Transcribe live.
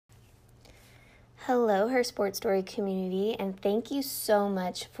Hello, Her Sports Story community, and thank you so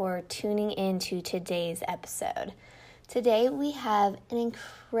much for tuning in to today's episode. Today we have an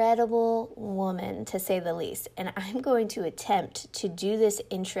incredible woman, to say the least, and I'm going to attempt to do this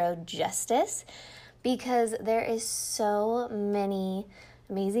intro justice because there is so many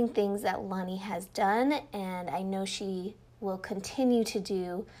amazing things that Lonnie has done, and I know she will continue to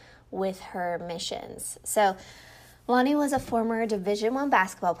do with her missions. So Lonnie was a former Division I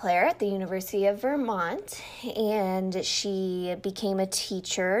basketball player at the University of Vermont, and she became a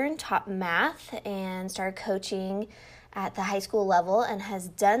teacher and taught math and started coaching at the high school level and has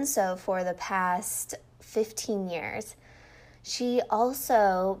done so for the past 15 years. She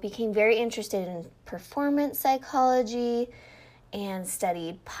also became very interested in performance psychology and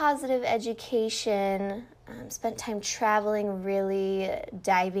studied positive education, spent time traveling, really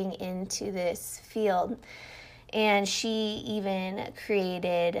diving into this field. And she even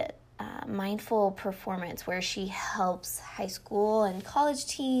created Mindful Performance, where she helps high school and college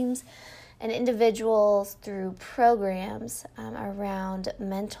teams and individuals through programs around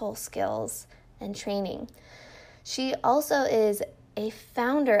mental skills and training. She also is a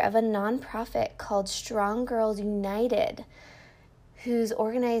founder of a nonprofit called Strong Girls United, whose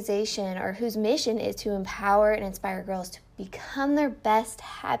organization or whose mission is to empower and inspire girls to become their best,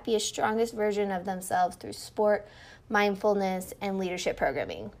 happiest, strongest version of themselves through sport, mindfulness, and leadership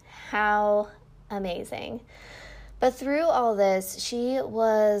programming. How amazing. But through all this, she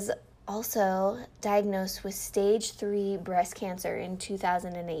was also diagnosed with stage 3 breast cancer in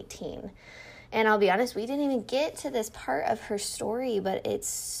 2018. And I'll be honest, we didn't even get to this part of her story, but it's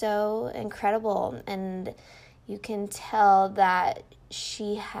so incredible. And you can tell that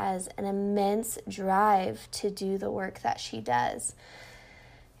she has an immense drive to do the work that she does.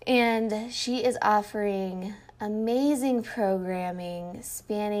 And she is offering amazing programming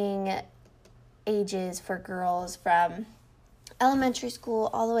spanning ages for girls from elementary school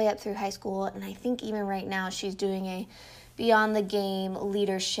all the way up through high school. And I think even right now she's doing a Beyond the Game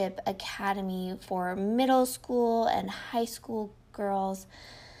Leadership Academy for middle school and high school girls,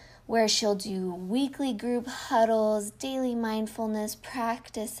 where she'll do weekly group huddles, daily mindfulness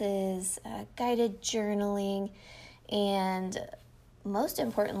practices, guided journaling, and most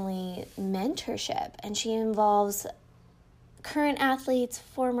importantly, mentorship. And she involves current athletes,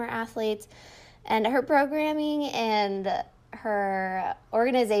 former athletes, and her programming and her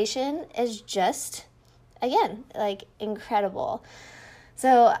organization is just, again, like incredible.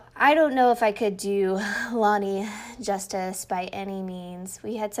 So I don't know if I could do Lonnie justice by any means.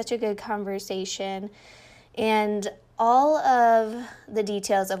 We had such a good conversation, and all of the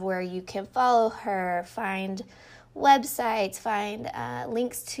details of where you can follow her, find websites, find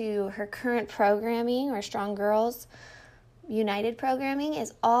links to her current programming or Strong Girls United programming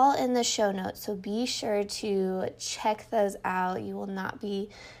is all in the show notes. So be sure to check those out. You will not be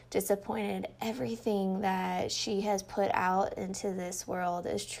disappointed. Everything that she has put out into this world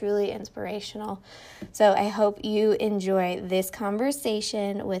is truly inspirational. So I hope you enjoy this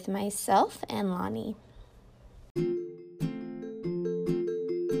conversation with myself and Lonnie.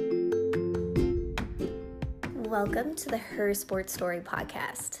 Welcome to the Her Sports Story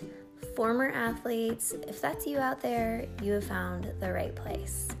podcast. Former athletes, if that's you out there, you have found the right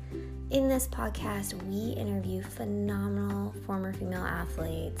place. In this podcast, we interview phenomenal former female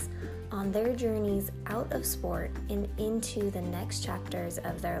athletes on their journeys out of sport and into the next chapters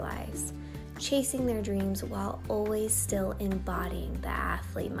of their lives, chasing their dreams while always still embodying the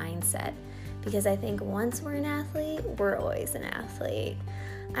athlete mindset. Because I think once we're an athlete, we're always an athlete.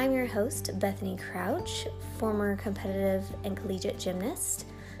 I'm your host, Bethany Crouch, former competitive and collegiate gymnast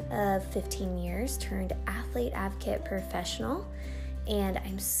of 15 years turned athlete advocate professional. And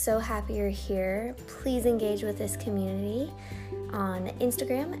I'm so happy you're here. Please engage with this community on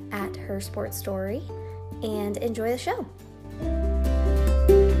Instagram at Her Sports Story and enjoy the show.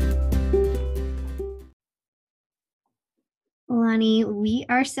 Lonnie, we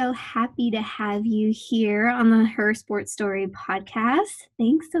are so happy to have you here on the Her Sports Story podcast.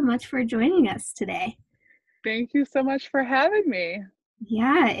 Thanks so much for joining us today. Thank you so much for having me.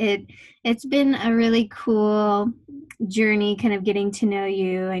 Yeah, it's been a really cool journey kind of getting to know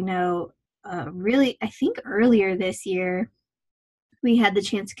you. I know I think earlier this year we had the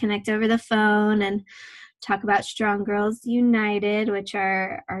chance to connect over the phone and talk about Strong Girls United, which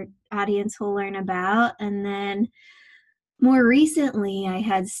our audience will learn about. And then more recently, I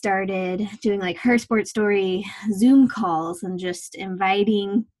had started doing like Her Sports Story Zoom calls and just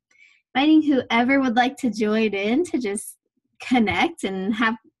inviting whoever would like to join in to just connect and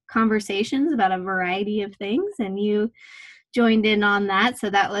have conversations about a variety of things. And you joined in on that. So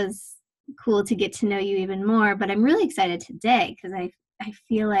that was cool to get to know you even more. But I'm really excited today because I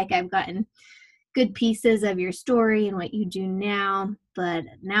feel like I've gotten good pieces of your story and what you do now, but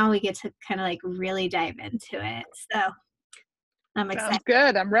now we get to kind of like really dive into it. So I'm excited. Sounds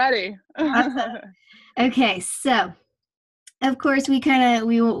good. I'm ready. Awesome. Okay, so of course we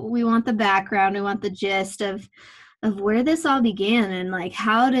want the background, we want the gist of where this all began and like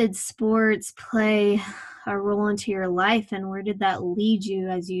how did sports play a role into your life and where did that lead you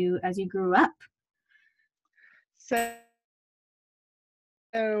as you grew up? So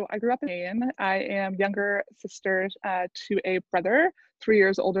I grew up in Maine. I am younger sister to a brother, 3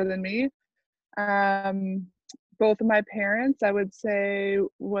 years older than me. Um, Both of my parents, I would say,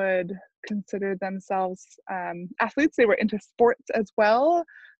 would consider themselves athletes. They were into sports as well,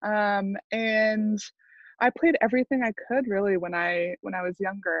 and I played everything I could really when I was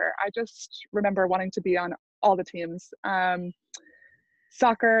younger. I just remember wanting to be on all the teams.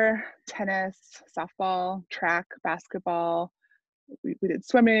 Soccer, tennis, softball, track, basketball. We did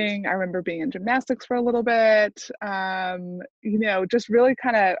swimming. I remember being in gymnastics for a little bit. Just really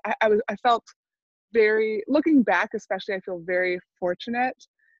kind of I felt very, looking back especially, I feel very fortunate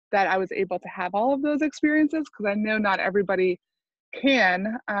that I was able to have all of those experiences because I know not everybody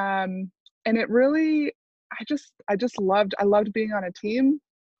can. And it really, I loved being on a team,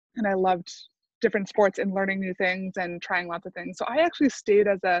 and I loved different sports and learning new things and trying lots of things. So I actually stayed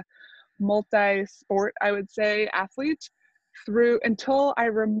as a multi-sport, I would say, athlete through until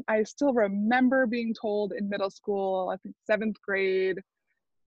I still remember being told in middle school, I think seventh grade,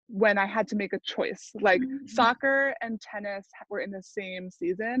 when I had to make a choice. Like Mhm. soccer and tennis were in the same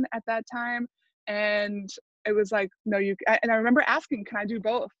season at that time. And it was like, no, and I remember asking, can I do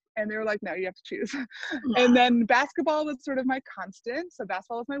both? And they were like, no, you have to choose. And then basketball was sort of my constant. So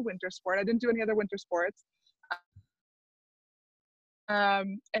basketball was my winter sport. I didn't do any other winter sports.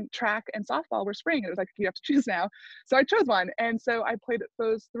 And track and softball were spring. It was like, you have to choose now. So I chose one. And so I played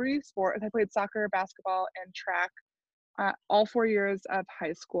those three sports. I played soccer, basketball, and track all 4 years of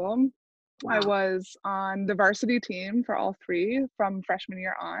high school. I Wow. was on the varsity team for all three from freshman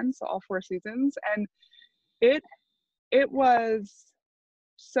year on, so all 4 seasons. And it it was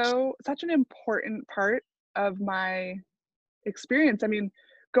such an important part of my experience. I mean,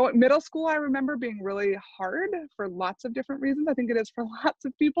 going middle school, I remember being really hard for lots of different reasons. I think it is for lots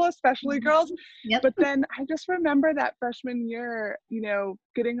of people, especially Mhm. girls. Yep. But then I just remember that freshman year,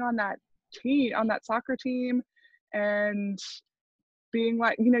 getting on that soccer team, and being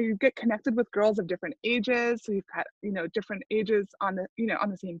like, you get connected with girls of different ages. So you've got, different ages on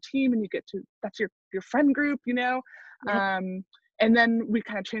the same team, and that's your friend group. Yep. Um, and then we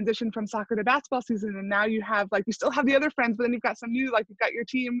kind of transitioned from soccer to basketball season. And now you still have the other friends, but then you've got some new, like you've got your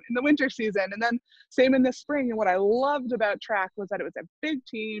team in the winter season. And then same in the spring. And what I loved about track was that it was a big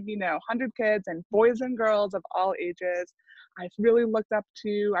team, 100 kids and boys and girls of all ages. I really looked up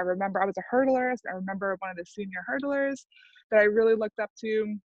to, I remember I was a hurdler. I remember one of the senior hurdlers that I really looked up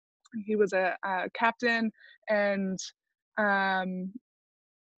to. He was a captain, and um,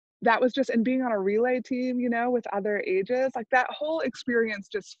 that was just, and being on a relay team, with other ages, like that whole experience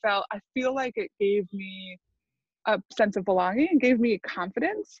just I feel like it gave me a sense of belonging and gave me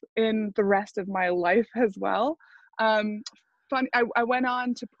confidence in the rest of my life as well. Um, I went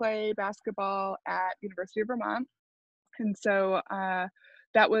on to play basketball at University of Vermont, and so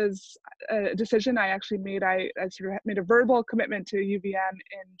that was a decision I actually made. I sort of made a verbal commitment to UVM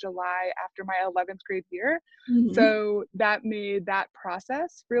in July after my 11th grade year. Mhm. So that made that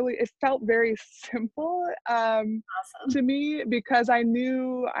process really, it felt very simple Awesome. to me because I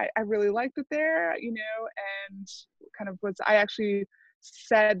knew I really liked it there, and kind of I actually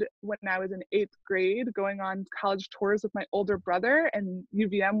said when I was in 8th grade, going on college tours with my older brother, and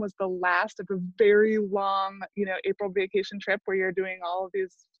UVM was the last of a very long, April vacation trip where you're doing all of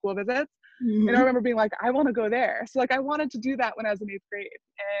these school visits. And I Mhm. remember being like, I want to go there. So like I wanted to do that when I was in 8th grade.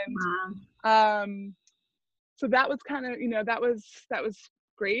 Wow. And so that was kind of, that was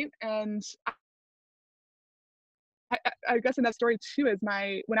great. And I guess in that story too is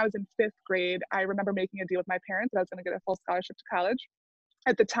when I was in 5th grade, I remember making a deal with my parents that I was going to get a full scholarship to college.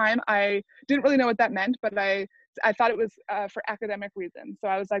 At the time, I didn't really know what that meant, but I thought it was for academic reasons. So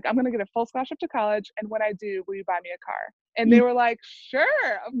I was like, I'm going to get a full scholarship to college, and when I do, will you buy me a car? And they Mm. were like,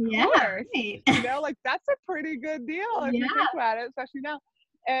 sure, of Yeah, course. right. Like that's a pretty good deal if you Yeah. think about it, especially now.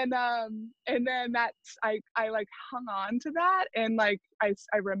 And then I like hung on to that, and like I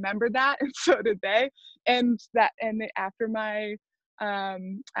remembered that, and so did they.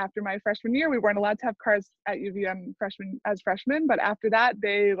 After my freshman year, we weren't allowed to have cars at UVM freshmen, but after that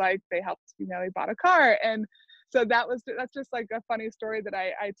they helped, they bought a car. And so that's just like a funny story that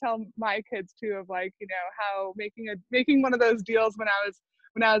I tell my kids too, of like, you know, how making one of those deals when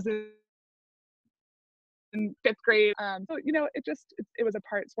I was in fifth grade. So you know, it was a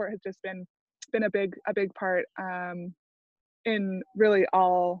part. Sport has just been a big part in really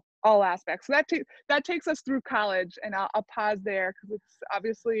all aspects. So that takes us through college, and I'll pause there because it's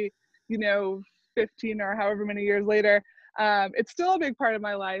obviously, you know, 15 or however many years later, it's still a big part of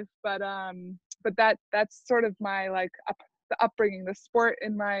my life. But that's sort of my like the upbringing, the sport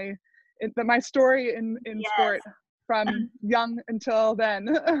in my story in Yes. sport from young until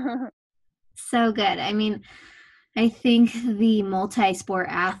then. So good. I mean, I think the multi-sport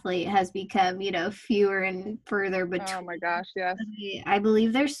athlete has become, fewer and further Oh between. my gosh, yes. I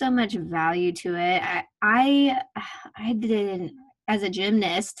believe there's so much value to it. I did as a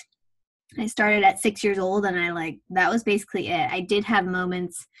gymnast. I started at 6 years old, and that was basically it. I did have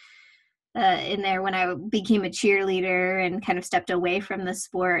moments in there when I became a cheerleader and kind of stepped away from the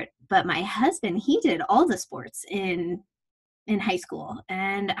sport. But my husband, he did all the sports in high school,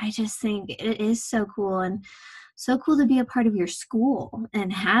 and I just think it is so cool, and so cool to be a part of your school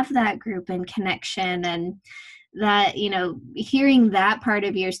and have that group and connection, and that, hearing that part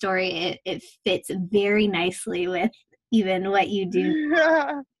of your story, it fits very nicely with even what you do.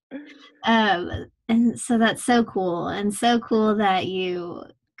 Yeah. And so that's so cool, and so cool that you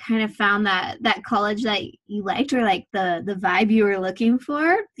kind of found that college that you liked, or like the vibe you were looking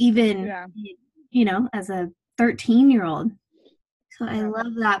for, even, Yeah. as a 13-year-old. So I Yeah.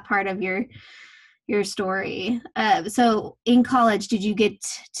 love that part of your story. So in college, did you get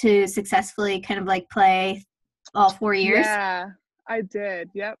to successfully kind of like play all 4 years? Yeah, I did.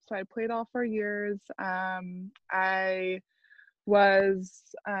 Yep. So I played all 4 years. I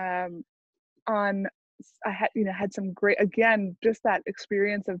was on. I had some great, again, just that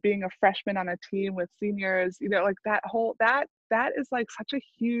experience of being a freshman on a team with seniors. You know, like that is like such a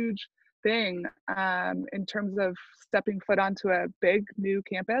huge thing in terms of stepping foot onto a big new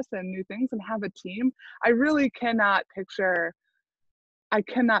campus and new things and have a team. I really cannot picture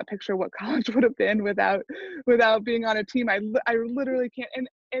what college would have been without being on a team. I literally can't.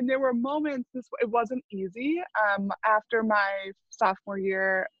 And there were moments. It wasn't easy. After my sophomore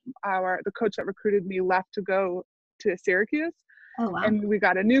year, the coach that recruited me left to go to Syracuse, Oh, wow. and we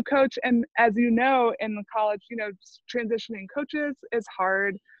got a new coach. And as you know, in college, you know, transitioning coaches is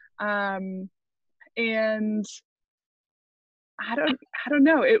hard. And I don't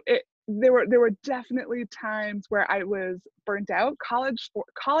know. There were definitely times where I was burnt out. College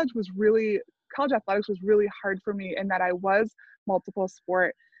athletics was really hard for me in that I was multiple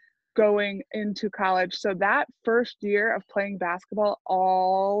sport going into college. So that first year of playing basketball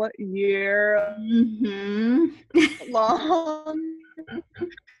all year Mm-hmm. long,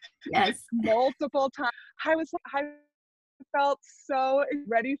 Yes. multiple times, I felt so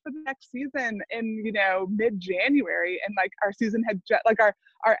ready for the next season in, you know, mid-January, and like our season had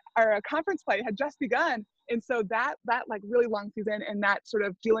our conference play had just begun. And so that like really long season and that sort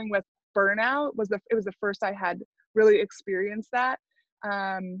of dealing with burnout was the first I had really experienced that,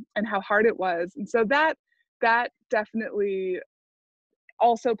 and how hard it was. And so that definitely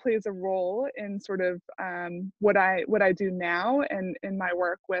also plays a role in sort of what I do now and in my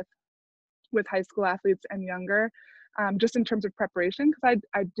work with high school athletes and younger, just in terms of preparation, because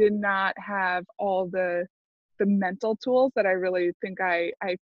I did not have all the mental tools that I really think I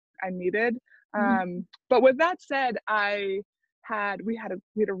needed. But with that said, we had a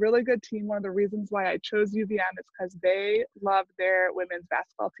really good team. One of the reasons why I chose UVM is because they love their women's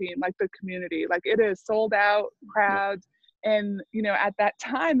basketball team, like the community, like it is sold out crowds. And, you know, at that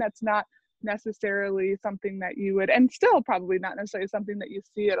time, that's not necessarily something that you would, and still probably not necessarily something that you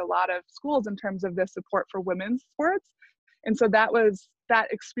see at a lot of schools in terms of the support for women's sports. And so that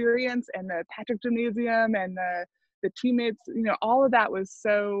experience, and the Patrick Gymnasium and the teammates, you know, all of that was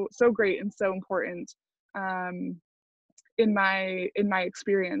so great and so important in my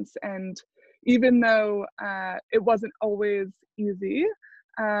experience. And even though it wasn't always easy,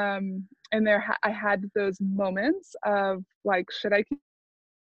 and I had those moments of like, should I keep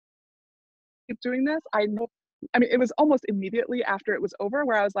doing this? I mean, it was almost immediately after it was over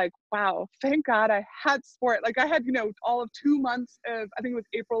where I was like, wow, thank God I had sport. Like I had, you know, all of 2 months of, I think it was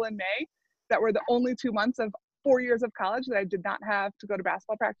April and May, that were the only 2 months of 4 years of college that I did not have to go to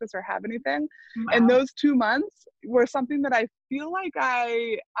basketball practice or have anything. And Wow. those 2 months were something that I feel like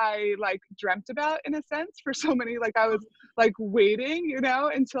I like dreamt about in a sense for so many, like I was like waiting, you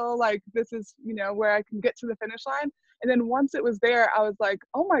know, until like, this is, you know, where I can get to the finish line. And then once it was there, I was like,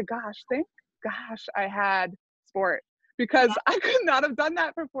 oh my gosh, thank gosh I had sport, because I could not have done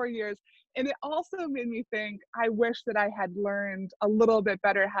that for 4 years. And it also made me think, I wish that I had learned a little bit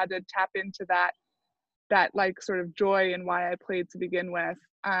better how to tap into that like sort of joy and why I played to begin with,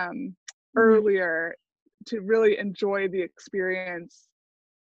 Mhm. earlier, to really enjoy the experience,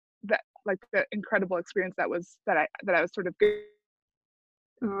 that like the incredible experience that I was sort of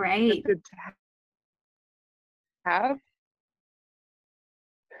Right. gifted to have.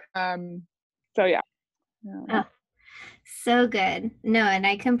 Um, so yeah. Yeah. Oh, so good. No, and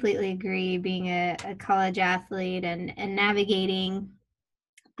I completely agree. Being a college athlete and navigating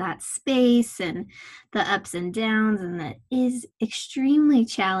that space and the ups and downs, and that is extremely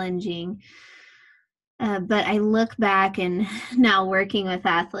challenging. But I look back and now working with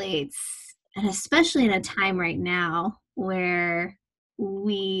athletes, and especially in a time right now where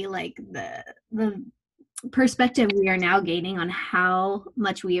we like the perspective we are now gaining on how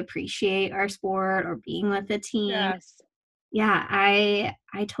much we appreciate our sport or being with the team. Yes. Yeah, I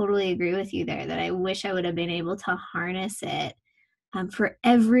totally agree with you there that I wish I would have been able to harness it, for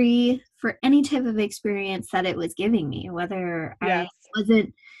any type of experience that it was giving me, whether I Yes.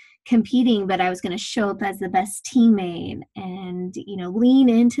 wasn't competing, but I was going to show up as the best teammate and, lean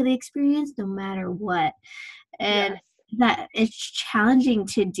into the experience no matter what. And Yes. that it's challenging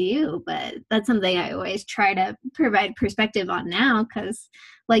to do, but that's something I always try to provide perspective on now, because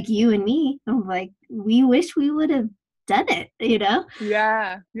like you and me, I'm like, we wish we would have done it. Yeah,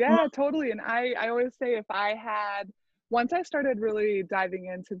 Yeah. yeah, totally. And I always say, if I had, once I started really diving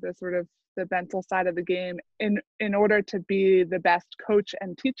into the sort of the mental side of the game, in order to be the best coach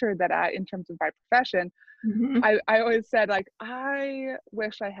and teacher that I, in terms of my profession, Mhm. I always said, like, I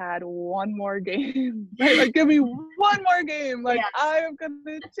wish I had one more game, right? Like, give me one more game. Like, Yeah. I am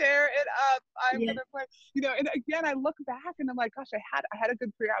gonna tear it up. I'm Yeah. gonna play, and again, I look back and I'm like, gosh, I had a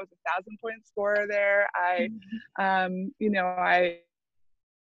good career. I was 1,000 point scorer there. Mhm.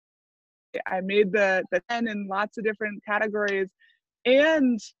 I made the 10 in lots of different categories.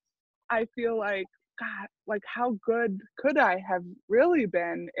 And I feel like, God, like, how good could I have really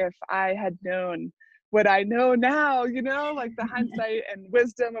been if I had known what I know now, like the hindsight and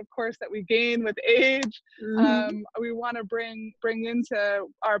wisdom, of course, that we gain with age. Mhm. We want to bring into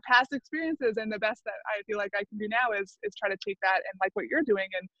our past experiences, and the best that I feel like I can do now is try to take that, and like what you're doing,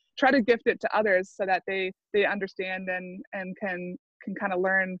 and try to gift it to others so that they understand and can kind of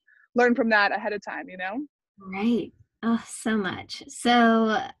learn from that ahead of time. Right. Oh, so much.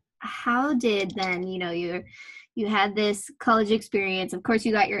 So, how did then, you had this college experience. Of course,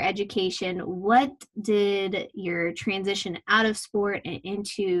 you got your education. What did your transition out of sport and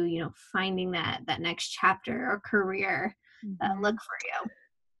into, finding that next chapter or career look Mhm. for you?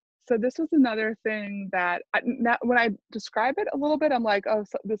 So this was another thing that when I describe it a little bit, I'm like, oh,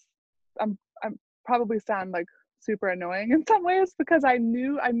 so this, I'm probably sound like super annoying in some ways, because I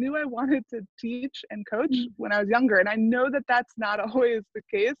knew I wanted to teach and coach Mhm. when I was younger, and I know that that's not always the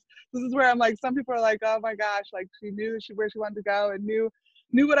case. This is where I'm like, some people are like, oh my gosh, like she knew where she wanted to go, and knew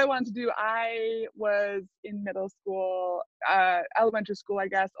what I wanted to do. I was in middle school, elementary school, I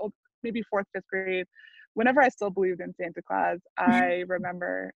guess, maybe fourth, fifth grade. Whenever I still believed in Santa Claus, I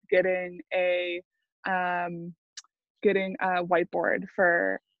remember um, getting a whiteboard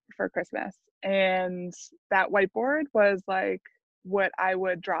for Christmas, and that whiteboard was like what I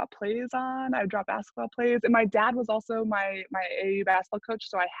would draw plays on. I would draw basketball plays, and my dad was also my AAU basketball coach,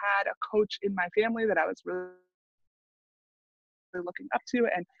 so I had a coach in my family that I was really looking up to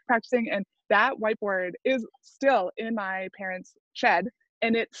and practicing. And that whiteboard is still in my parents' shed,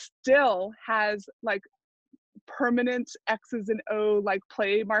 and it still has like permanent X's and O like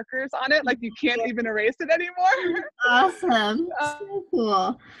play markers on it. Like, you can't Yeah. even erase it anymore. Awesome. So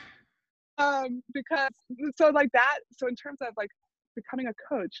cool. Because so like that. So in terms of like becoming a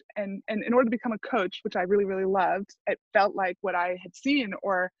coach, and in order to become a coach, which I really really loved, it felt like what I had seen,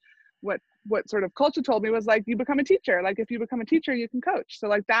 or what sort of culture told me, was like, you become a teacher. Like, if you become a teacher, you can coach. So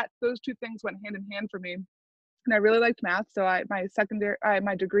like that, those two things went hand in hand for me. And I really liked math. So my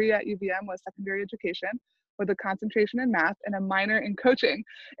degree at UVM was secondary education, with a concentration in math and a minor in coaching.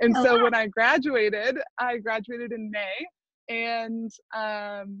 And Oh, so wow. when I graduated in May, and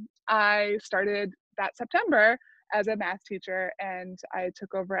I started that September as a math teacher, and I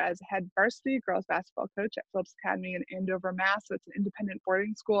took over as head varsity girls basketball coach at Phillips Academy in Andover, Mass. So it's an independent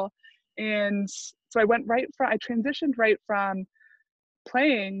boarding school. And so I transitioned right from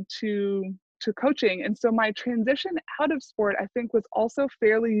playing to coaching. And so my transition out of sport, I think, was also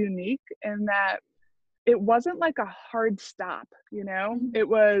fairly unique in that it wasn't like a hard stop. Mhm. It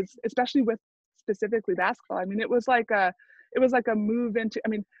was, especially with specifically basketball. I mean, it was like a move into, I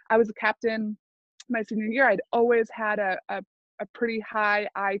mean, I was a captain my senior year. I'd always had a a pretty high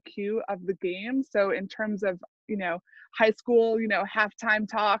IQ of the game. So in terms of, high school, halftime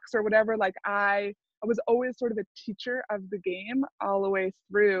talks or whatever, like I was always sort of a teacher of the game all the way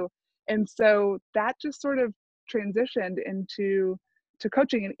through. And so that just sort of transitioned into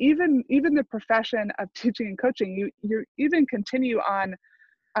coaching. And even the profession of teaching and coaching, you even continue on,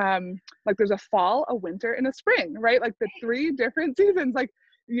 like there's a fall, a winter, and a spring, right? Like the 3 different seasons, like,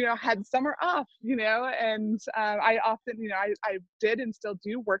 had summer off, and I often, I did and still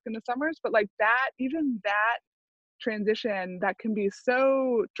do work in the summers, but like even that transition that can be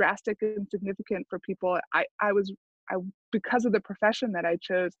so drastic and significant for people. I because of the profession that I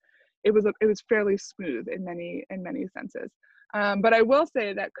chose, it was fairly smooth in many senses. But I will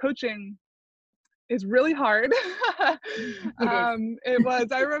say that coaching is really hard. It is. It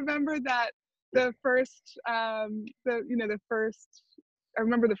was. I remember that the first, the first. I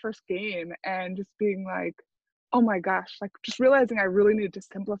remember the first game and just being like, oh my gosh, like just realizing I really needed to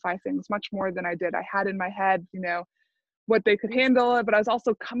simplify things much more than I did. I had in my head, what they could handle, but I was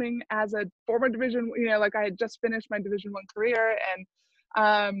also coming as a former division, like I had just finished my Division I career.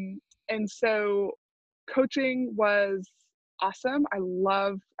 And so coaching was awesome.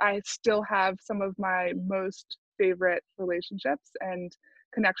 I still have some of my most favorite relationships and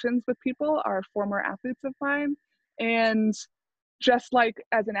connections with people are former athletes of mine. And just like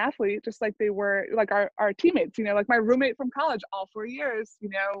as an athlete, just like they were like our teammates, like my roommate from college, all 4 years, we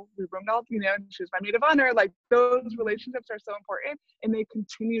roomed all, and she was my maid of honor. Like those relationships are so important, and they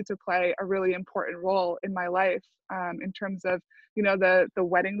continue to play a really important role in my life. In terms of, the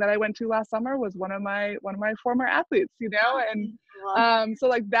wedding that I went to last summer was one of my former athletes, and so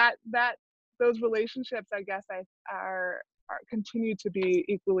like that those relationships, I guess, are continue to be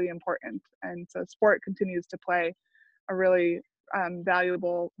equally important, and so sport continues to play a really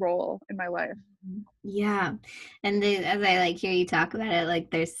valuable role in my life. Yeah. And as I like hear you talk about it, like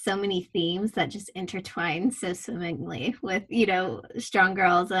there's so many themes that just intertwine so swimmingly with, strong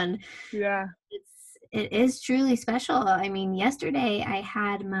girls, and Yeah. it is truly special. I mean, yesterday I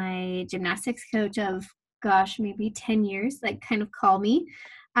had my gymnastics coach of, gosh, maybe 10 years, like kind of call me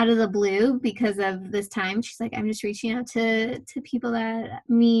out of the blue because of this time. She's like, I'm just reaching out to people that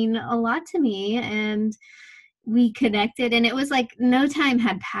mean a lot to me. And we connected, and it was like no time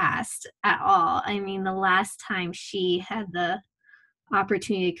had passed at all. I mean, the last time she had the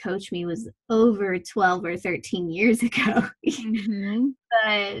opportunity to coach me was over 12 or 13 years ago. Mm-hmm.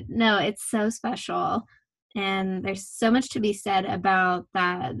 But no, it's so special. And there's so much to be said about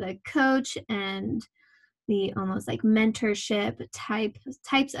that, the coach and the almost like mentorship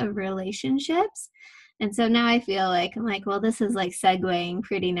types of relationships. And so now I feel like I'm like, well, this is like segueing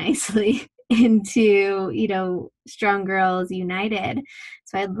pretty nicely into, Strong Girls United.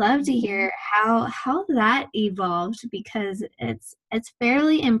 So I'd love to hear how that evolved, because it's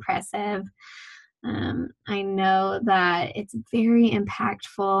fairly impressive. I know that it's very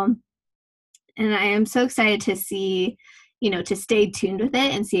impactful, and I am so excited to see, to stay tuned with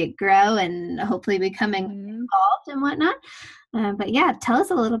it and see it grow and hopefully becoming involved and whatnot. But yeah, tell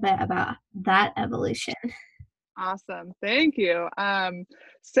us a little bit about that evolution. Awesome. Thank you.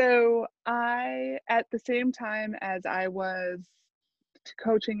 So at the same time as I was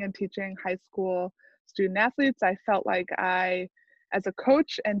coaching and teaching high school student athletes, I felt like as a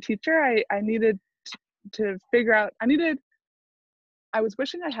coach and teacher, I needed to figure out, I was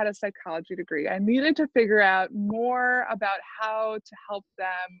wishing I had a psychology degree. I needed to figure out more about how to help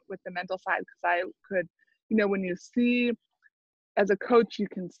them with the mental side, because I could, when you see, as a coach, you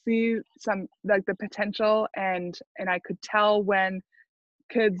can see some like the potential, and I could tell when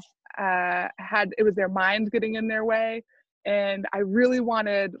kids it was their mind getting in their way. And I really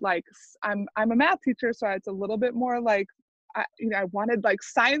wanted, like, I'm a math teacher, so it's a little bit more like, I wanted like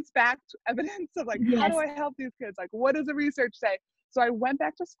science-backed evidence of like, how do Yes. I help these kids? Like, what does the research say? So I went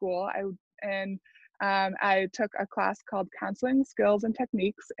back to school. I took a class called Counseling Skills and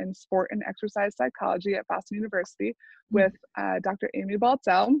Techniques in Sport and Exercise Psychology at Boston University with Dr. Amy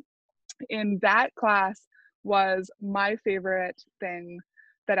Baltzell. And that class was my favorite thing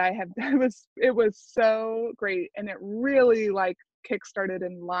that I have. It was so great, and it really like kickstarted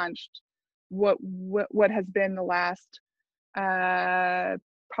and launched what has been the last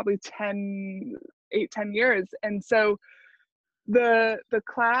probably 10 years. And so the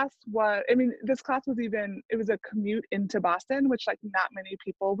class was, this class was it was a commute into Boston, which like not many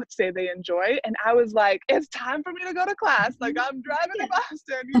people would say they enjoy. And I was like, it's time for me to go to class. Like, I'm driving to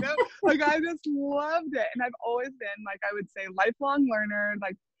Boston, like I just loved it. And I've always been, like, I would say, lifelong learner,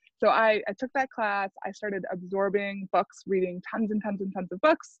 like So I took that class. I started absorbing books, reading tons and tons and tons of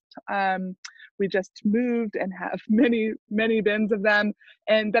books. We just moved and have many, many bins of them.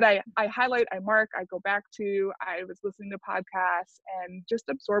 And that I highlight, I mark, I go back to. I was listening to podcasts and just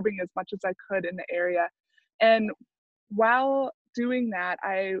absorbing as much as I could in the area. And while doing that,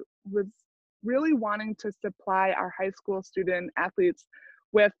 I was really wanting to supply our high school student athletes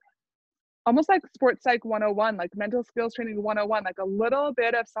with almost like sports psych 101, like mental skills training 101, like a little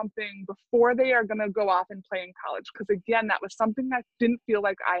bit of something before they are going to go off and play in college. Because again, that was something I didn't feel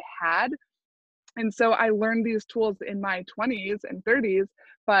like I had. And so I learned these tools in my 20s and 30s,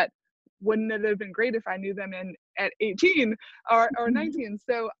 but wouldn't it have been great if I knew them at 18 or 19?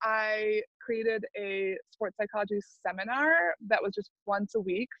 So I created a sports psychology seminar that was just once a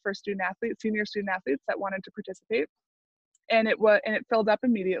week for student athletes, senior student athletes that wanted to participate. And it filled up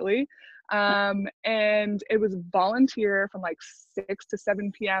immediately. And it was volunteer from like 6 to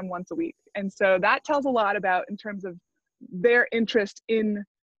 7 p.m. once a week. And so that tells a lot about in terms of their interest in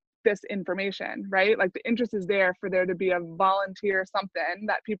this information, right? Like the interest is there for there to be a volunteer something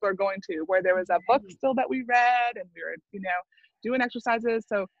that people are going to, where there was a book still that we read and we were, doing exercises.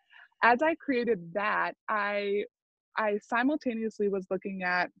 So as I created that, I simultaneously was looking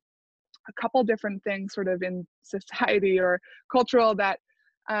at a couple different things sort of in society or cultural that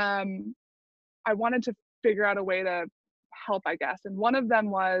I wanted to figure out a way to help, I guess. And one of them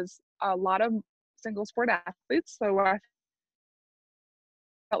was a lot of single sport athletes. So I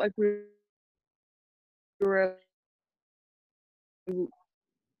felt like we were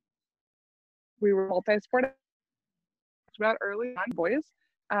multi-sport about early on. Boys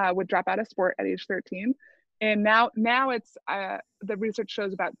would drop out of sport at age 13. And now it's the research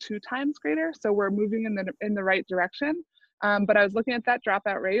shows about 2 times greater. So we're moving in the right direction. But I was looking at that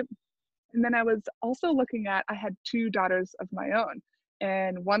dropout rate. And then I was also looking at, I had 2 daughters of my own.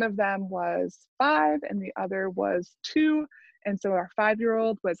 And one of them was 5 and the other was 2. And so our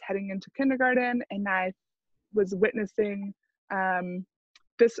 5-year-old was heading into kindergarten, and I was witnessing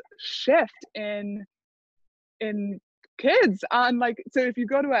this shift in kids on so if you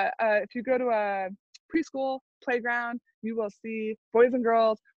go to a preschool playground, you will see boys and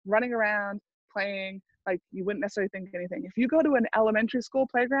girls running around playing like you wouldn't necessarily think anything. If you go to an elementary school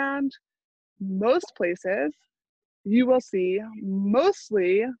playground, most places you will see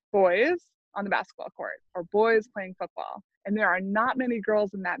mostly boys on the basketball court or boys playing football, and there are not many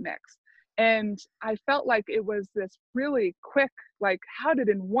girls in that mix. And I felt like it was this really quick, like, how did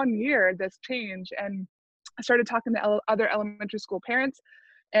in 1 year this change? And I started talking to other elementary school parents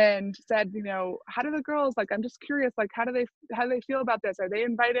and said, how do the girls, like, I'm just curious, like, how do they feel about this? Are they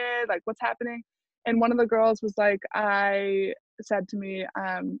invited? Like, what's happening? And one of the girls was like, said to me,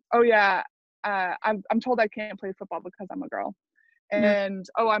 oh yeah, I'm told I can't play football because I'm a girl. And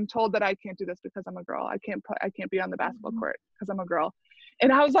I'm told that I can't do this because I'm a girl. I can't be on the basketball court because I'm a girl.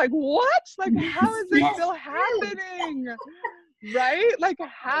 And I was like, what? Like, how is this still happening? Right? Like,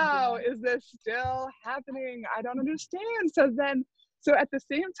 how is this still happening? I don't understand. So at the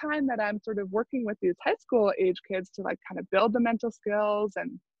same time that I'm sort of working with these high school age kids to like kind of build the mental skills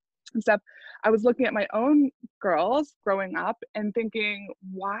and stuff, I was looking at my own girls growing up and thinking,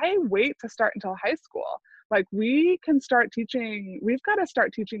 why wait to start until high school? Like, we've got to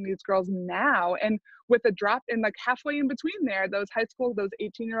start teaching these girls now. And with a drop in like halfway in between there, those high school, those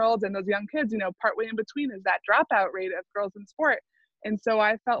 18-year-olds and those young kids, partway in between is that dropout rate of girls in sport. And so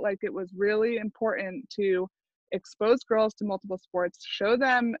I felt like it was really important to expose girls to multiple sports, show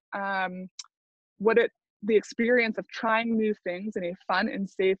them the experience of trying new things in a fun and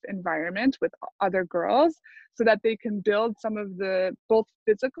safe environment with other girls, so that they can build some of the both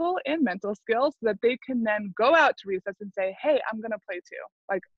physical and mental skills, so that they can then go out to recess and say, hey, I'm going to play too.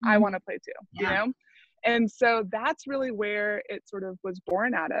 Like, I want to play too, And so that's really where it sort of was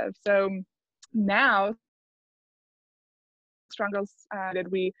born out of. So now Strong Girls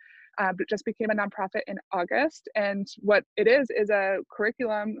we just became a nonprofit in August. And what it is a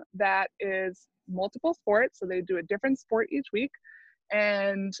curriculum that is multiple sports. So they do a different sport each week,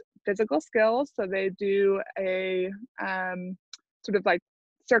 and physical skills. So they do a sort of like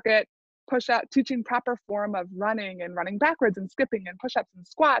circuit push-up, teaching proper form of running and running backwards and skipping and push-ups and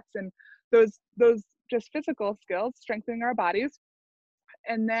squats and those just physical skills, strengthening our bodies.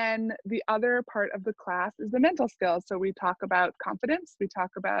 And then the other part of the class is the mental skills. So we talk about confidence, we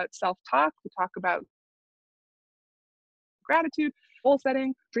talk about self-talk, we talk about gratitude, goal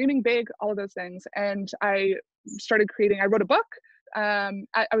setting, dreaming big, all of those things. And I wrote a book.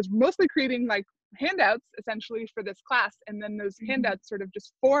 I was mostly creating like handouts essentially for this class. And then those handouts sort of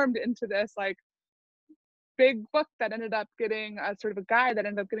just formed into this like big book that ended up getting a sort of a guide that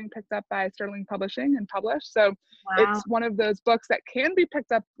ended up getting picked up by Sterling Publishing and published. So Wow. it's one of those books that can be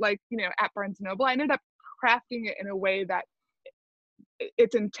picked up, like, at Barnes and Noble. I ended up crafting it in a way that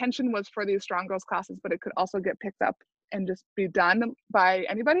its intention was for these Strong Girls classes, but it could also get picked up and just be done by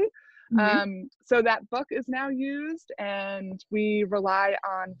anybody. Mhm. So that book is now used, and we rely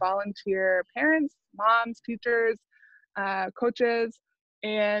on volunteer parents, moms, teachers, coaches,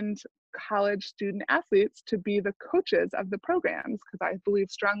 and college student athletes to be the coaches of the programs, because I believe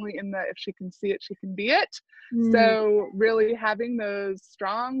strongly in the if she can see it, she can be it. Mm. So really having those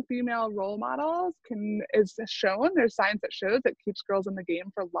strong female role models is shown. There's science that shows it keeps girls in the game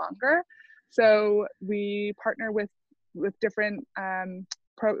for longer. So we partner with different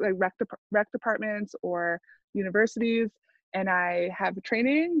like rec departments or universities, and I have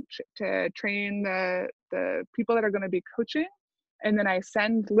training to train the people that are going to be coaching. And then I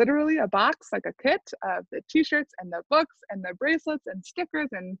send literally a box, like a kit of the t-shirts and the books and the bracelets and stickers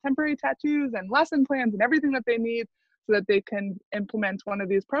and temporary tattoos and lesson plans and everything that they need, so that they can implement one of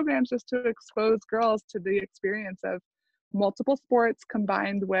these programs, just to expose girls to the experience of multiple sports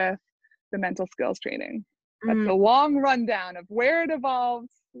combined with the mental skills training. That's Mm. a long rundown of where it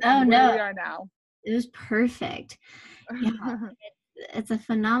evolved Oh, and where no, we are now. it was perfect. Yeah, it's a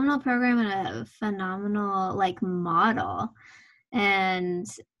phenomenal program and a phenomenal, like, model. And,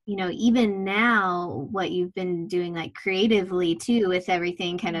 even now, what you've been doing, like, creatively too, with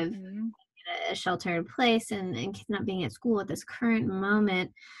everything kind of Mhm. a shelter in place and kids not being at school at this current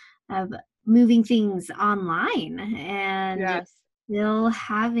moment of moving things online and Yes. still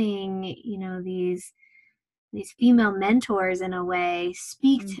having, these female mentors in a way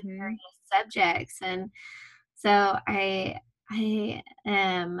speak to Mhm. various subjects. And so I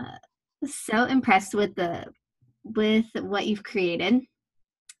am so impressed with what you've created.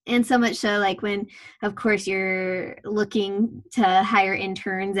 And so much so, like, when, of course, you're looking to hire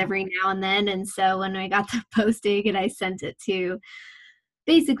interns every now and then. And so when I got the posting and I sent it to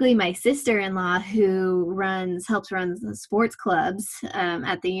basically my sister-in-law, who helps run the sports clubs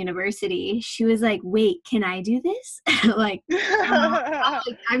at the university, she was like, "Wait, can I do this?" Like,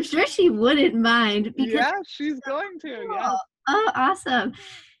 I'm sure she wouldn't mind because Yeah, it's she's so going to. cool. Yes. Oh, awesome.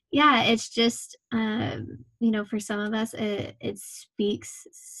 Yeah, it's just, for some of us, it speaks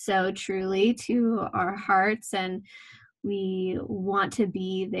so truly to our hearts, and we want to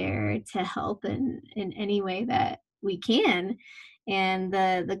be there to help in any way that we can. And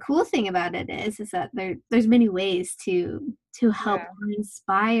the cool thing about it is that there's many ways to help Yeah.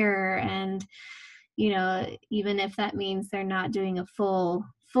 inspire. And even if that means they're not doing a full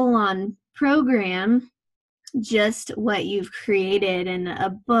on program, just what you've created in a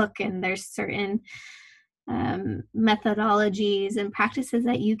book, and there's certain methodologies and practices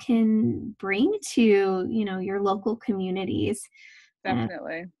that you can bring to your local communities, uh,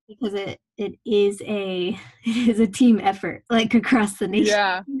 Definitely. because it is a it is a team effort, like, across the nation,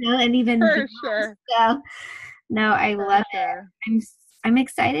 Yeah, and even for beyond. sure. So no, I For love it. sure. I'm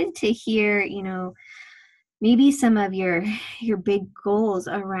excited to hear, maybe some of your big goals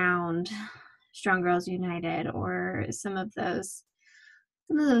around Strong Girls United, or some of those,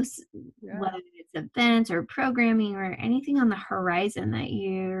 Yeah. whether it's events or programming or anything on the horizon that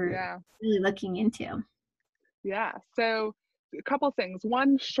you're Yeah. really looking into. Yeah. So a couple things.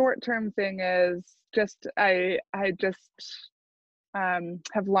 One short-term thing is just I just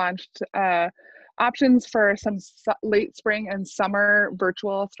have launched options for some late spring and summer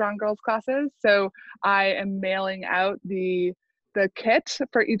virtual Strong Girls classes. So I am mailing out the kit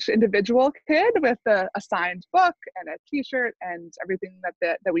for each individual kid with a signed book and a T-shirt and everything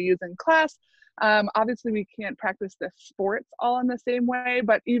that we use in class. Obviously, we can't practice the sports all in the same way,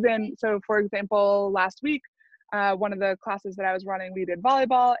 but even so, for example, last week, one of the classes that I was running, we did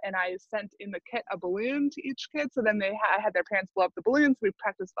volleyball, and I sent in the kit a balloon to each kid. So then they had their parents blow up the balloons. We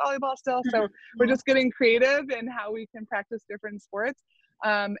practiced volleyball still. So we're Yeah. just getting creative in how we can practice different sports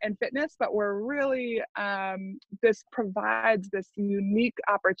and fitness. But we're really, this provides this unique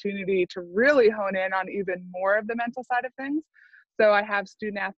opportunity to really hone in on even more of the mental side of things. So I have college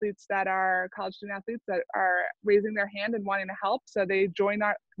student athletes that are raising their hand and wanting to help. So they join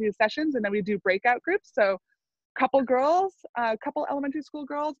these sessions, and then we do breakout groups. So couple girls, a couple elementary school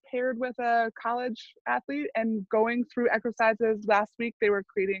girls paired with a college athlete and going through exercises. Last week, they were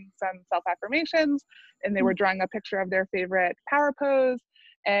creating some self-affirmations, and they were drawing a picture of their favorite power pose.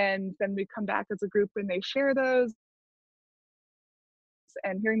 And then we come back as a group and they share those,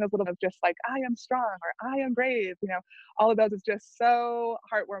 and hearing those little of just like, I am strong or I am brave, all of those is just so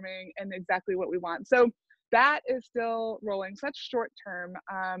heartwarming and exactly what we want. So that is still rolling, such short term.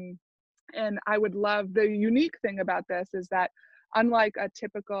 And I would love, the unique thing about this is that unlike a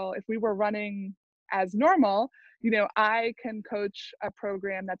typical, if we were running as normal, I can coach a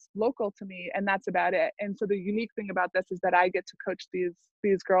program that's local to me, and that's about it. And so the unique thing about this is that I get to coach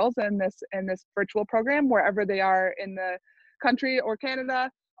these girls in this virtual program wherever they are in the country or Canada,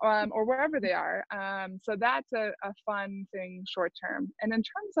 or wherever they are. So that's a fun thing short term. And in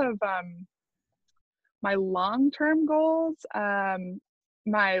terms of my long-term goals,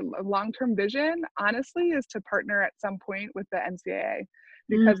 my long-term vision, honestly, is to partner at some point with the NCAA,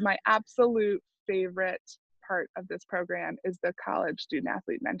 because my absolute favorite part of this program is the college student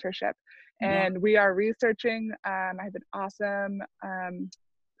athlete mentorship. And we are researching, I have an awesome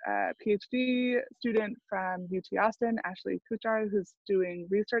PhD student from UT Austin, Ashley Kuchar, who's doing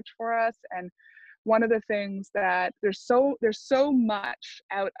research for us. And one of the things that there's so much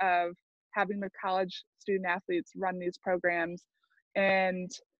out of having the college student athletes run these programs.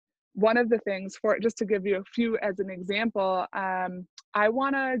 And one of the things, for just to give you a few as an example, I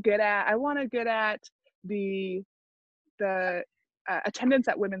want to get at the attendance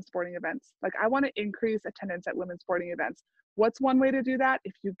at women's sporting events. Like, I want to increase attendance at women's sporting events. What's one way to do that?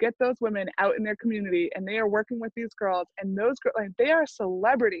 If you get those women out in their community and they are working with these girls, and those girls, like, they are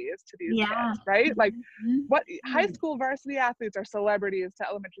celebrities to these kids, right? Like, what high school varsity athletes are celebrities to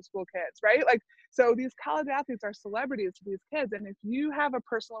elementary school kids, right? Like, so these college athletes are celebrities to these kids. And if you have a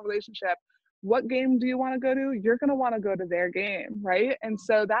personal relationship, what game do you want to go to? You're going to want to go to their game, right? And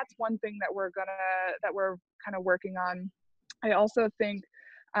so that's one thing that we're kind of working on. I also think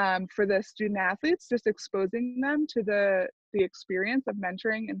for the student athletes, just exposing them to the experience of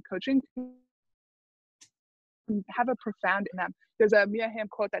mentoring and coaching can have a profound in them. There's a Mia Hamm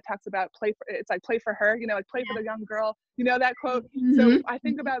quote that talks about play for her, like play for the young girl, that quote. So I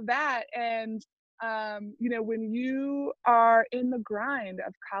think about that, and when you are in the grind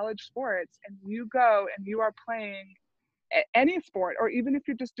of college sports and you go and you are playing any sport, or even if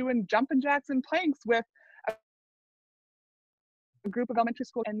you're just doing jumping jacks and planks with a group of elementary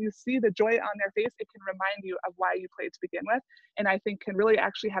school, and you see the joy on their face, it can remind you of why you played to begin with, and I think can really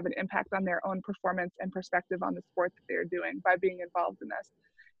actually have an impact on their own performance and perspective on the sport that they're doing by being involved in this.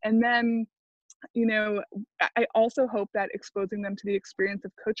 And then I also hope that exposing them to the experience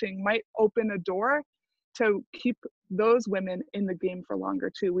of coaching might open a door to keep those women in the game for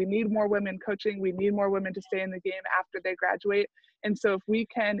longer too. We need more women coaching. We need more women to stay in the game after they graduate. And so if we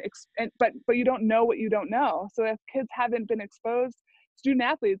can, but you don't know what you don't know. So if kids haven't been exposed, student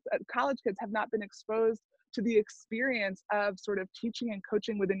athletes, college kids have not been exposed to the experience of sort of teaching and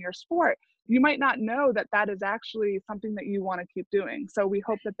coaching within your sport, you might not know that that is actually something that you want to keep doing. So we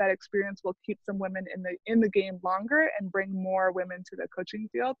hope that experience will keep some women in the game longer and bring more women to the coaching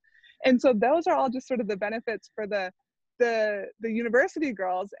field. And so those are all just sort of the benefits for the university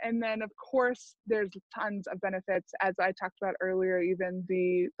girls. And then of course there's tons of benefits, as I talked about earlier, even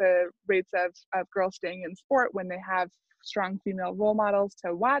the rates of girls staying in sport when they have strong female role models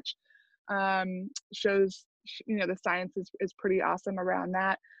to watch, shows, the science is pretty awesome around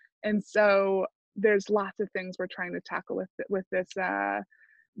that. And so there's lots of things we're trying to tackle with this, that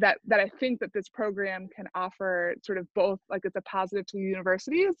I think that this program can offer, sort of both, like, it's a positive to the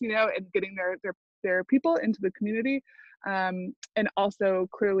universities, and getting their people into the community, and also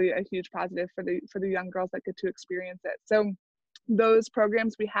clearly a huge positive for the young girls that get to experience it. So those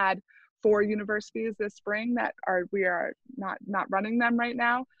programs, we had 4 universities this spring that we are not running them right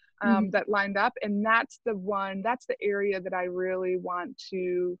now, that lined up, and that's the area that I really want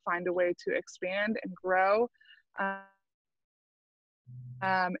to find a way to expand and grow,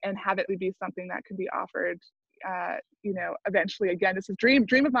 and have it be something that can be offered, eventually. Again, this is dream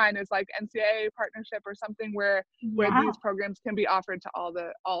of mine, is like NCAA partnership or something where these programs can be offered to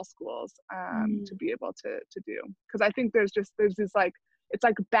all schools, to be able to do. Because I think there's these, like, it's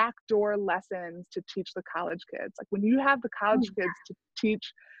like backdoor lessons to teach the college kids. Like, when you have the college kids to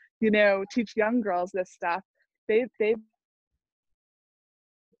teach young girls this stuff, they've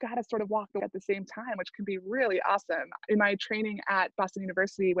got to sort of walk at the same time, which can be really awesome. In my training at Boston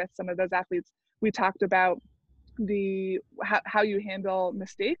University with some of those athletes, we talked about how you handle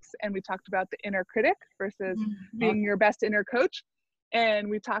mistakes, and we talked about the inner critic versus being your best inner coach. And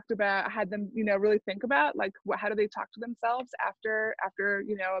we talked about, I had them, really think about, like, how do they talk to themselves after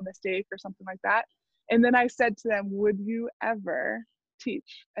a mistake or something like that. And then I said to them, would you ever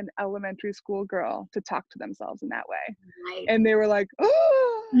teach an elementary school girl to talk to themselves in that way? Right. And they were like,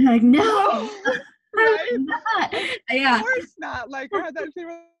 oh, like, no. Right? Yeah. Of course not. Like, they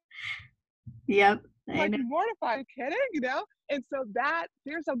were. Yep. I like know. mortified, kidding, you know? And so that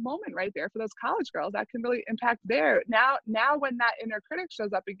there's a moment right there for those college girls that can really impact their now when that inner critic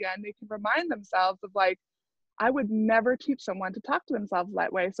shows up again, they can remind themselves of like, I would never teach someone to talk to themselves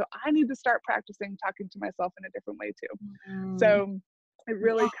that way. So I need to start practicing talking to myself in a different way too. Mm, So it yeah.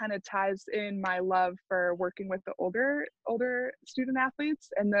 really kind of ties in my love for working with the older student athletes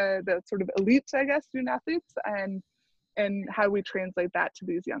and the sort of elites, I guess, student athletes, and how we translate that to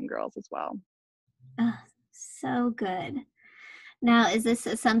these young girls as well. Oh, so good. Now, is this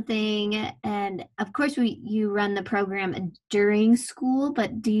something, and of course you run the program during school,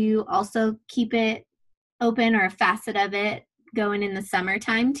 but do you also keep it open or a facet of it going in the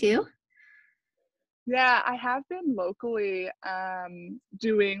summertime too? Yeah, I have been locally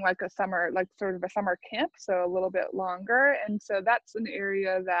doing like a summer, like sort of a summer camp, so a little bit longer. And so that's an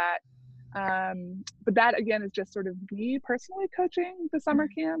area that, but that again is just sort of me personally coaching the summer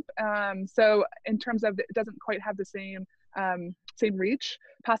camp. So in terms of, it doesn't quite have the same reach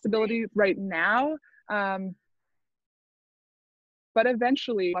possibility right now. Um, but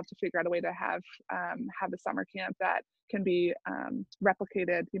eventually we'll have to figure out a way to have a summer camp that can be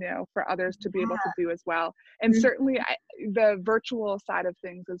replicated, you know, for others to be able to do as well. And Mhm. certainly the virtual side of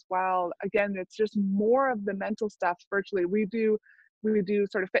things as well, again, it's just more of the mental stuff virtually. We do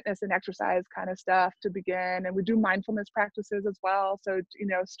sort of fitness and exercise kind of stuff to begin, and we do mindfulness practices as well, so you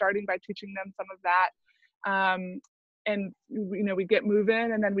know, starting by teaching them some of that, and you know, we get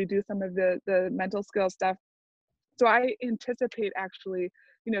moving, and then we do some of the mental skill stuff. So I anticipate actually,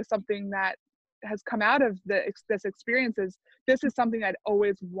 you know, something that has come out of this experience is, this is something I'd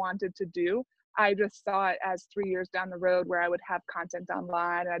always wanted to do. I just saw it as 3 years down the road where I would have content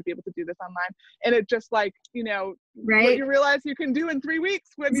online and I'd be able to do this online. And it just, like, you know, what Right? you realize you can do in 3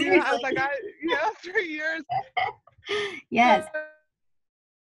 weeks when I was Seriously. like, you know, 3 years. Yes, So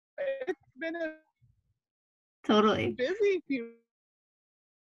it's been a totally. busy few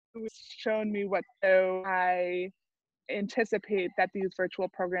weeks, shown me what, so I anticipate that these virtual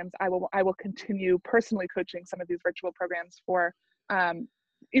programs, I will continue personally coaching some of these virtual programs for, um,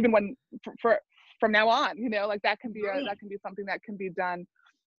 even when for from now on, you know, like that can be Right. something that can be done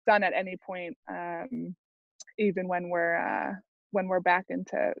at any point, even when we're back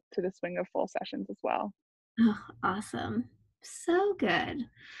into the swing of full sessions as well. Oh, awesome. So good.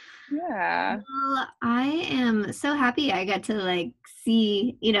 Yeah. Well, I am so happy I got to like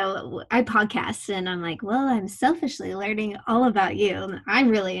see, I podcast and I'm like, well, I'm selfishly learning all about you. And I'm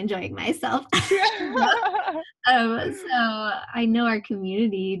really enjoying myself. Yeah. So I know our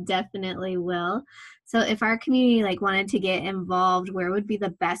community definitely will. So if our community like wanted to get involved, where would be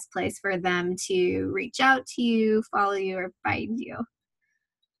the best place for them to reach out to you, follow you, or find you?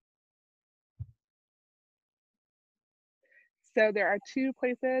 So there are two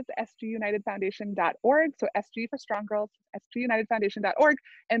places, sgunitedfoundation.org. So SG for Strong Girls, sgunitedfoundation.org,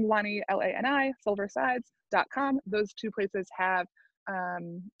 and Lani, Lani, silversides.com. Those two places have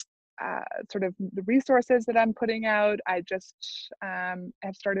um, sort of the resources that I'm putting out. I just have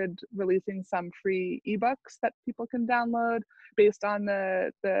started releasing some free ebooks that people can download based on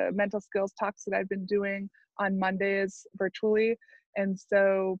the mental skills talks that I've been doing on Mondays virtually. And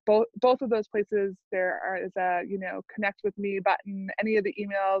so both of those places, is a, you know, connect with me button. Any of the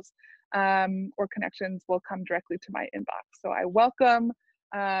emails or connections will come directly to my inbox. So I welcome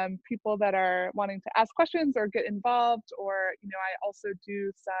people that are wanting to ask questions or get involved, or, you know, I also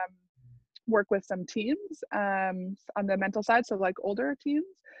do some work with some teams on the mental side, so like older teams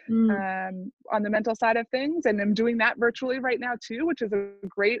Mm, on the mental side of things, and I'm doing that virtually right now too, which is a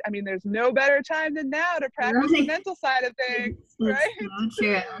great, I mean, there's no better time than now to practice the right. mental side of things, It's right? so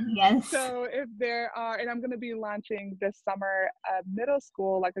true. Yes. So if there are, and I'm going to be launching this summer a middle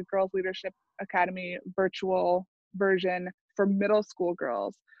school, like a Girls Leadership Academy virtual version for middle school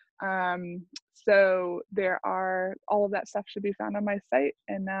girls. So there are, all of that stuff should be found on my site,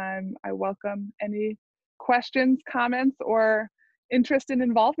 and I welcome any questions, comments, or interest in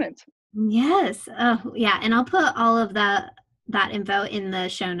involvement. Yes. Oh, yeah. And I'll put all of that info in the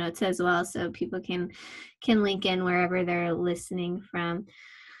show notes as well, so people can link in wherever they're listening from.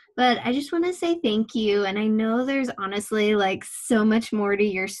 But I just want to say thank you. And I know there's honestly like so much more to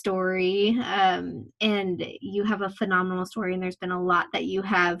your story. And you have a phenomenal story, and there's been a lot that you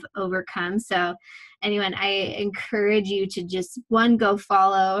have overcome. So, anyone, I encourage you to just go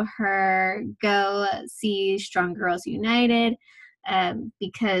follow her, go see Strong Girls United,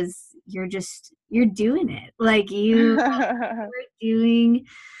 because you're doing it. Like you are doing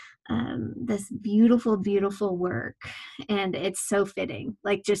this beautiful, beautiful work. And it's so fitting.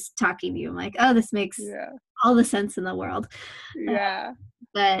 Like just talking to you, I'm like, oh, this makes Yeah, all the sense in the world. Uh, yeah.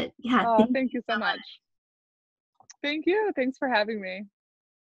 But yeah, Oh, thank thank you you so so much. much. Thank you. Thanks for having me.